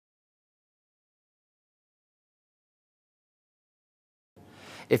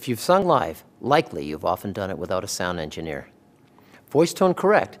If you've sung live, likely you've often done it without a sound engineer. Voice Tone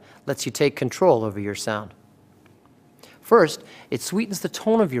Correct lets you take control over your sound. First, it sweetens the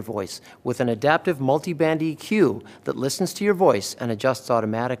tone of your voice with an adaptive multi-band EQ that listens to your voice and adjusts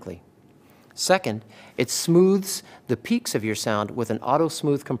automatically. Second, it smooths the peaks of your sound with an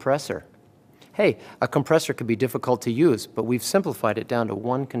auto-smooth compressor. Hey, a compressor can be difficult to use, but we've simplified it down to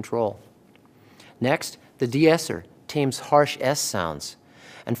one control. Next, the de-esser tames harsh S sounds.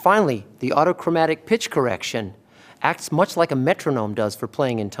 And finally, the autochromatic pitch correction acts much like a metronome does for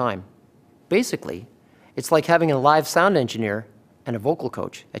playing in time. Basically, it's like having a live sound engineer and a vocal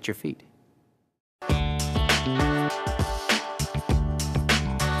coach at your feet.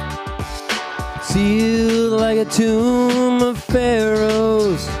 Sealed like a tomb of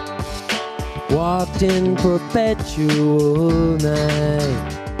pharaohs, walked in perpetual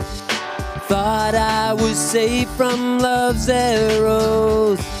night. Thought I was safe from love's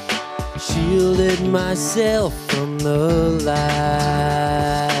arrows, shielded myself from the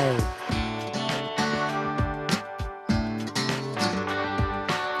light.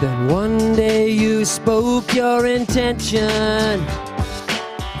 Then one day you spoke your intention.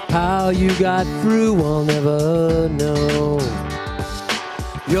 How you got through, I'll never know.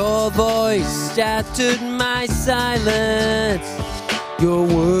 Your voice shattered my silence. Your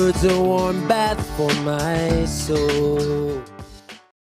words a warm bath for my soul.